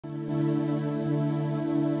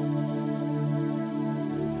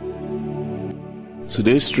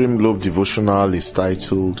Today's Streamglobe devotional is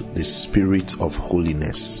titled The Spirit of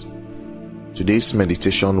Holiness. Today's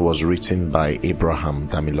meditation was written by Abraham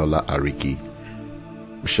Damilola Arigi.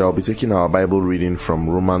 We shall be taking our Bible reading from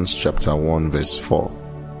Romans chapter 1 verse 4.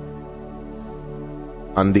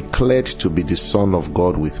 And declared to be the Son of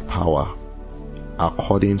God with power,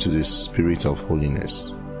 according to the Spirit of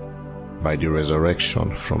holiness, by the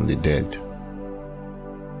resurrection from the dead.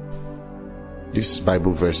 This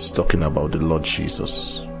Bible verse is talking about the Lord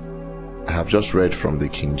Jesus. I have just read from the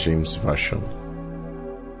King James Version.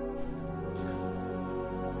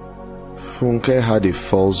 Funke had a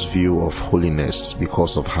false view of holiness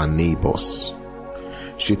because of her neighbors.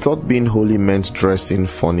 She thought being holy meant dressing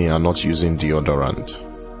funny and not using deodorant.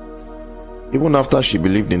 Even after she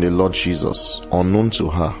believed in the Lord Jesus, unknown to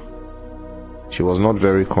her, she was not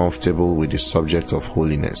very comfortable with the subject of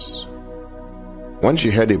holiness. When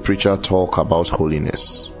she heard a preacher talk about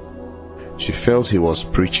holiness, she felt he was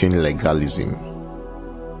preaching legalism.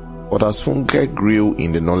 But as Funke grew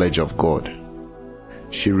in the knowledge of God,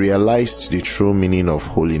 she realized the true meaning of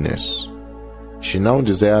holiness. She now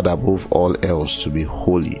desired above all else to be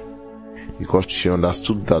holy, because she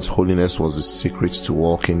understood that holiness was the secret to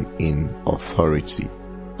walking in authority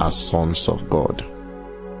as sons of God.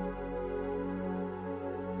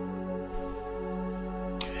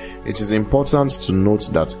 It is important to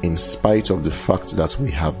note that in spite of the fact that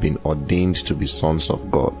we have been ordained to be sons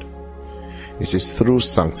of God, it is through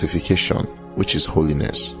sanctification, which is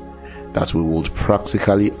holiness, that we would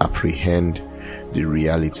practically apprehend the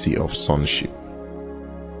reality of sonship.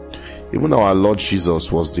 Even our Lord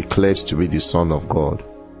Jesus was declared to be the Son of God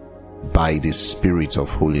by the Spirit of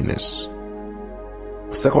holiness.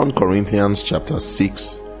 2 Corinthians chapter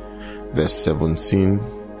 6 verse 17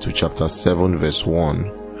 to chapter 7 verse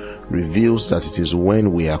 1 reveals that it is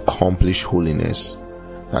when we accomplish holiness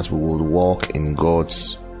that we will walk in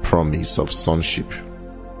God's promise of sonship.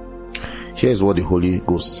 Here is what the Holy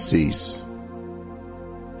Ghost says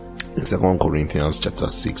in 2 Corinthians chapter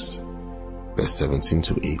 6 verse 17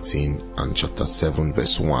 to 18 and chapter 7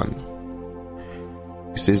 verse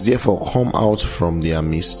 1. It says, "Therefore come out from their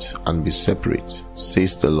midst and be separate,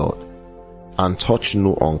 says the Lord, and touch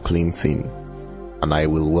no unclean thing, and I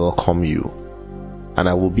will welcome you. And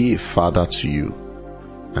I will be a father to you,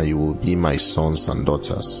 and you will be my sons and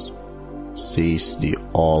daughters, says the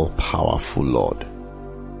all-powerful Lord."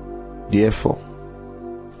 Therefore,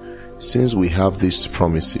 since we have these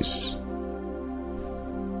promises,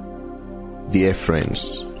 dear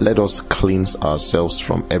friends, let us cleanse ourselves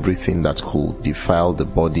from everything that could defile the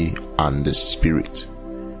body and the spirit,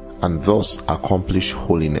 and thus accomplish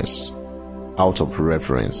holiness out of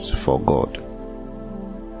reverence for God.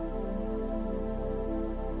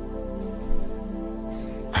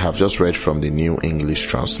 I have just read from the New English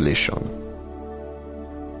Translation.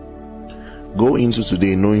 Go into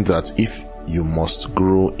today knowing that if you must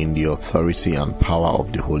grow in the authority and power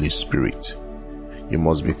of the Holy Spirit, you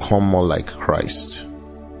must become more like Christ.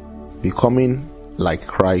 Becoming like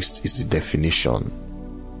Christ is the definition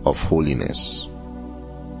of holiness.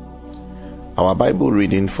 Our Bible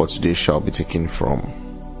reading for today shall be taken from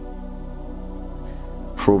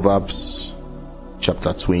Proverbs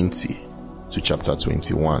chapter 20 to chapter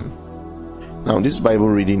 21. Now this Bible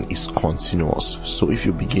reading is continuous, so if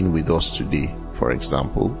you begin with us today, for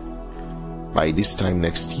example, by this time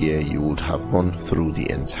next year you would have gone through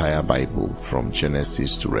the entire Bible from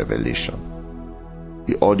Genesis to Revelation.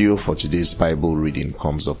 The audio for today's Bible reading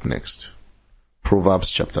comes up next.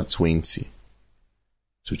 Proverbs chapter 20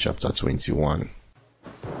 to chapter 21.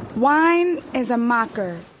 Wine is a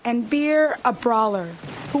mocker, and beer a brawler.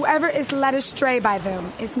 Whoever is led astray by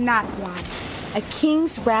them is not wise. A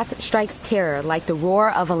king's wrath strikes terror like the roar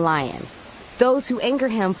of a lion. Those who anger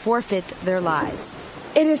him forfeit their lives.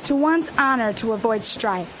 It is to one's honor to avoid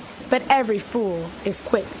strife, but every fool is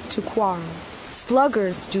quick to quarrel.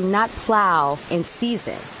 Sluggards do not plow in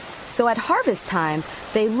season, so at harvest time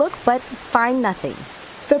they look but find nothing.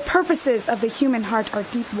 The purposes of the human heart are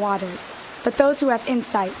deep waters, but those who have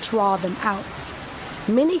insight draw them out.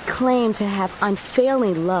 Many claim to have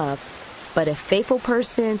unfailing love, but a faithful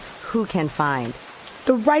person who can find?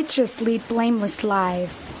 The righteous lead blameless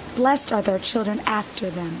lives. Blessed are their children after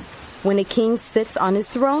them. When a king sits on his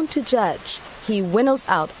throne to judge, he winnows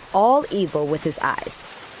out all evil with his eyes.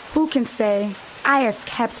 Who can say, I have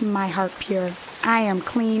kept my heart pure. I am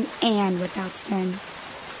clean and without sin.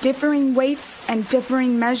 Differing weights and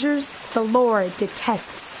differing measures, the Lord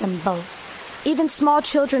detests them both. Even small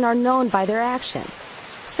children are known by their actions.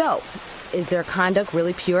 So, is their conduct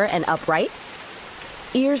really pure and upright?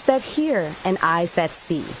 Ears that hear and eyes that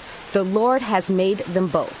see, the Lord has made them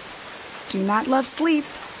both. Do not love sleep,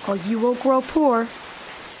 or you will grow poor.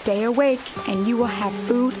 Stay awake, and you will have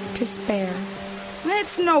food to spare.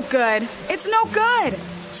 It's no good. It's no good,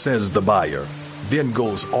 says the buyer, then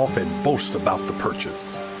goes off and boasts about the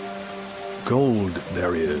purchase. Gold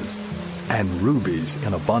there is, and rubies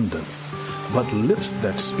in abundance, but lips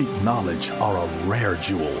that speak knowledge are a rare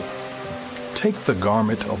jewel. Take the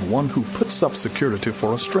garment of one who puts up security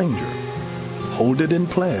for a stranger. Hold it in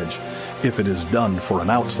pledge if it is done for an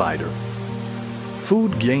outsider.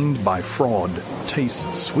 Food gained by fraud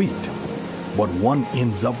tastes sweet, but one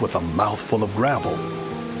ends up with a mouthful of gravel.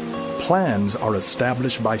 Plans are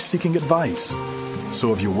established by seeking advice,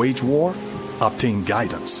 so if you wage war, obtain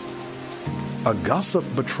guidance. A gossip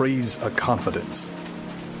betrays a confidence,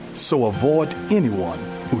 so avoid anyone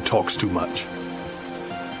who talks too much.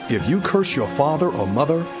 If you curse your father or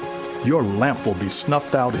mother, your lamp will be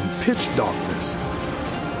snuffed out in pitch darkness.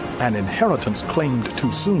 An inheritance claimed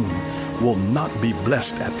too soon will not be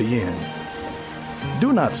blessed at the end.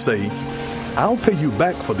 Do not say, I'll pay you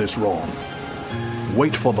back for this wrong.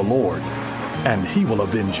 Wait for the Lord, and he will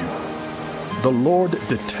avenge you. The Lord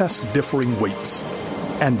detests differing weights,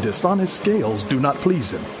 and dishonest scales do not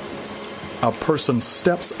please him. A person's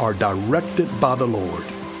steps are directed by the Lord.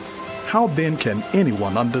 How then can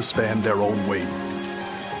anyone understand their own way?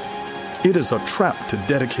 It is a trap to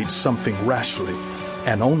dedicate something rashly,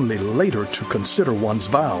 and only later to consider one's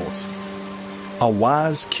vows. A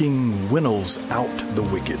wise king winnows out the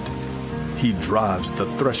wicked. He drives the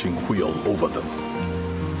threshing wheel over them.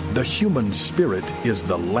 The human spirit is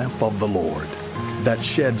the lamp of the Lord that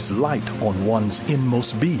sheds light on one's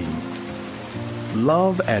inmost being.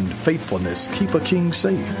 Love and faithfulness keep a king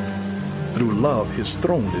safe. Through love his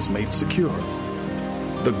throne is made secure.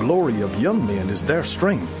 The glory of young men is their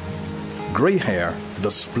strength. Gray hair, the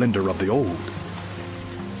splendor of the old.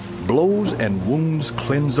 Blows and wounds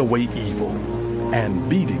cleanse away evil, and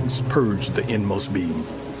beatings purge the inmost being.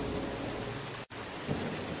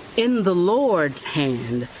 In the Lord's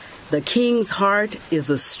hand, the king's heart is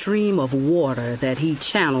a stream of water that he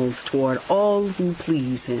channels toward all who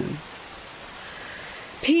please him.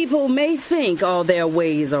 People may think all their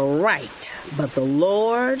ways are right, but the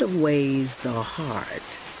Lord weighs the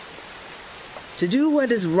heart. To do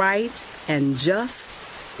what is right and just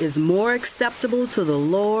is more acceptable to the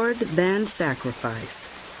Lord than sacrifice.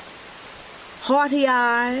 Haughty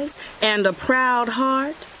eyes and a proud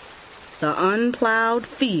heart, the unplowed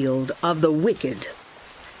field of the wicked,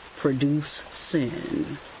 produce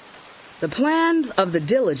sin. The plans of the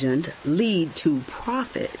diligent lead to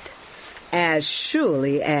profit, as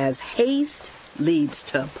surely as haste leads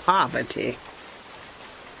to poverty.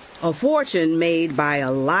 A fortune made by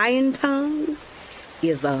a lying tongue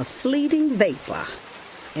is a fleeting vapor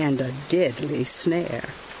and a deadly snare.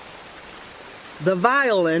 The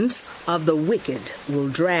violence of the wicked will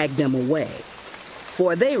drag them away,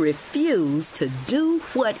 for they refuse to do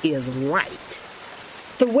what is right.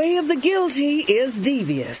 The way of the guilty is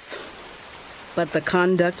devious, but the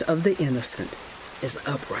conduct of the innocent is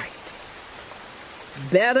upright.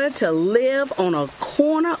 Better to live on a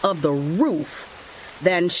corner of the roof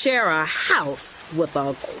than share a house with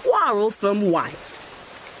a quarrelsome wife.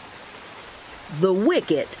 The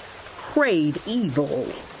wicked crave evil.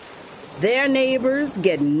 Their neighbors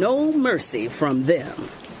get no mercy from them.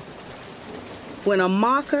 When a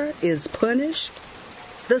mocker is punished,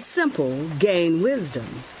 the simple gain wisdom.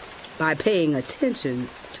 By paying attention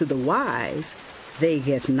to the wise, they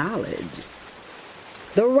get knowledge.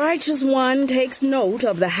 The righteous one takes note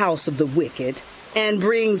of the house of the wicked and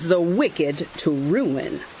brings the wicked to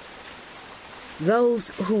ruin. Those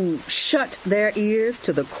who shut their ears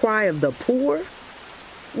to the cry of the poor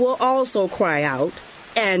will also cry out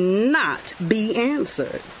and not be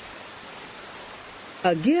answered.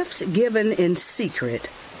 A gift given in secret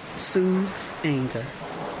soothes anger,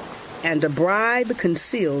 and a bribe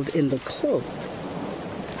concealed in the cloak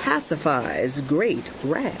pacifies great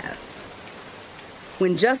wrath.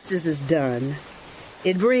 When justice is done,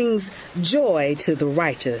 it brings joy to the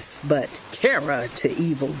righteous, but terror to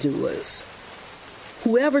evildoers.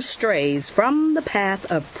 Whoever strays from the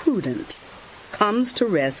path of prudence comes to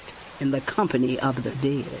rest in the company of the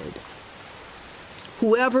dead.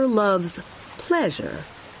 Whoever loves pleasure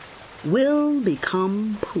will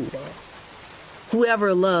become poor.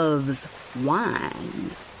 Whoever loves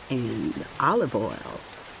wine and olive oil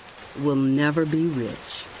will never be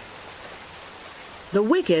rich. The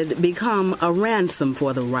wicked become a ransom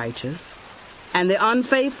for the righteous, and the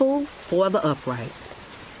unfaithful for the upright.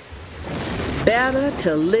 Better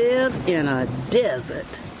to live in a desert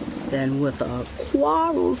than with a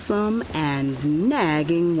quarrelsome and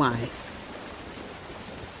nagging wife.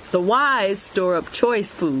 The wise store up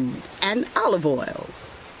choice food and olive oil,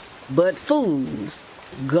 but fools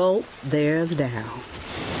gulp theirs down.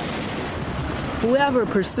 Whoever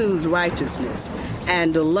pursues righteousness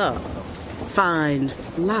and love finds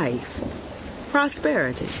life,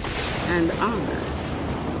 prosperity, and honor.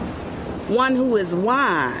 One who is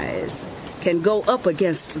wise can go up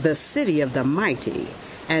against the city of the mighty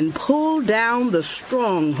and pull down the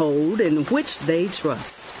stronghold in which they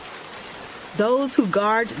trust. Those who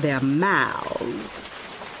guard their mouths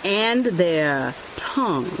and their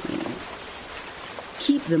tongues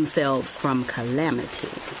keep themselves from calamity.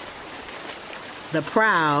 The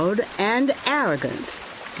proud and arrogant,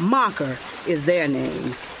 mocker is their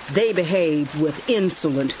name. They behave with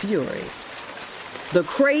insolent fury. The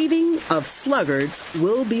craving of sluggards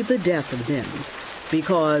will be the death of them,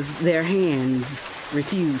 because their hands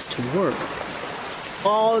refuse to work.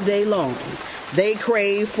 All day long they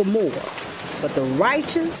crave for more, but the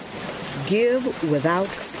righteous give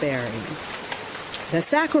without sparing. The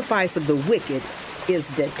sacrifice of the wicked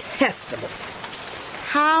is detestable.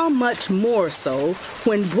 How much more so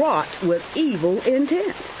when brought with evil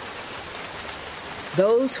intent?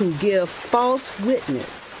 Those who give false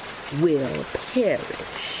witness will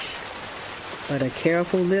perish, but a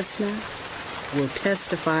careful listener will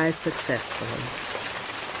testify successfully.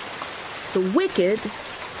 The wicked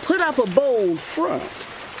put up a bold front,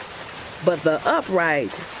 but the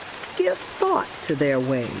upright give thought to their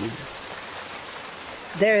ways.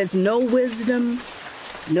 There is no wisdom,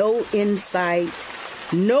 no insight,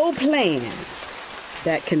 no plan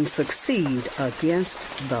that can succeed against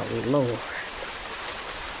the Lord.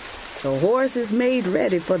 The horse is made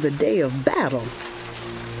ready for the day of battle,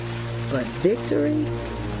 but victory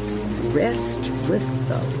rests with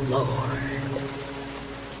the Lord.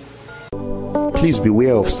 Please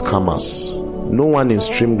beware of scammers. No one in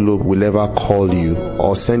Streamglobe will ever call you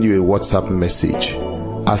or send you a WhatsApp message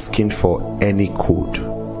asking for any code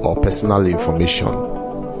or personal information.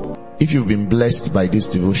 If you've been blessed by this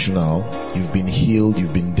devotional, you've been healed,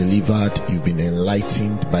 you've been delivered, you've been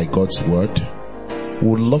enlightened by God's word, we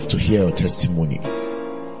would love to hear your testimony.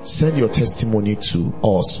 Send your testimony to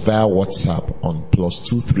us via WhatsApp on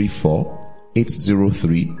 +234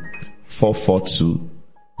 803 442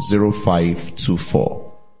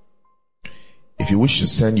 0524. If you wish to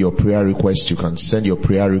send your prayer request, you can send your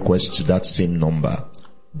prayer request to that same number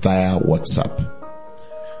via WhatsApp.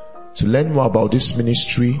 To learn more about this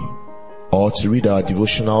ministry, or to read our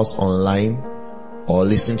devotionals online, or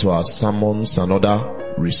listen to our sermons and other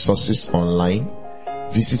resources online,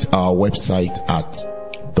 visit our website at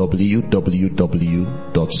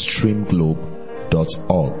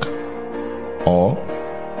www.streamglobe.org or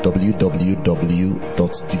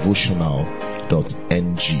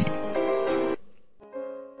www.devotional.ng.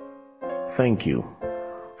 Thank you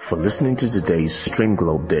for listening to today's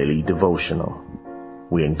Streamglobe Daily Devotional.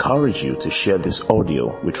 We encourage you to share this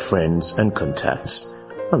audio with friends and contacts,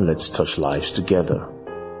 and let's touch lives together.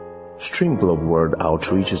 Streamglobe World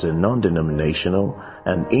Outreach is a non-denominational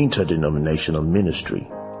and interdenominational ministry.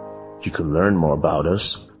 You can learn more about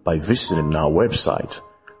us by visiting our website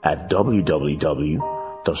at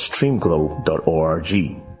www.streamglobe.org.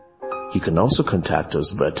 You can also contact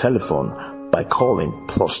us via telephone by calling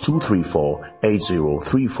 +234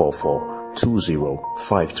 80344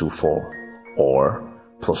 20524 or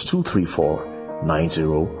 +234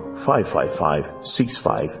 90 555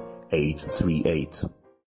 65838.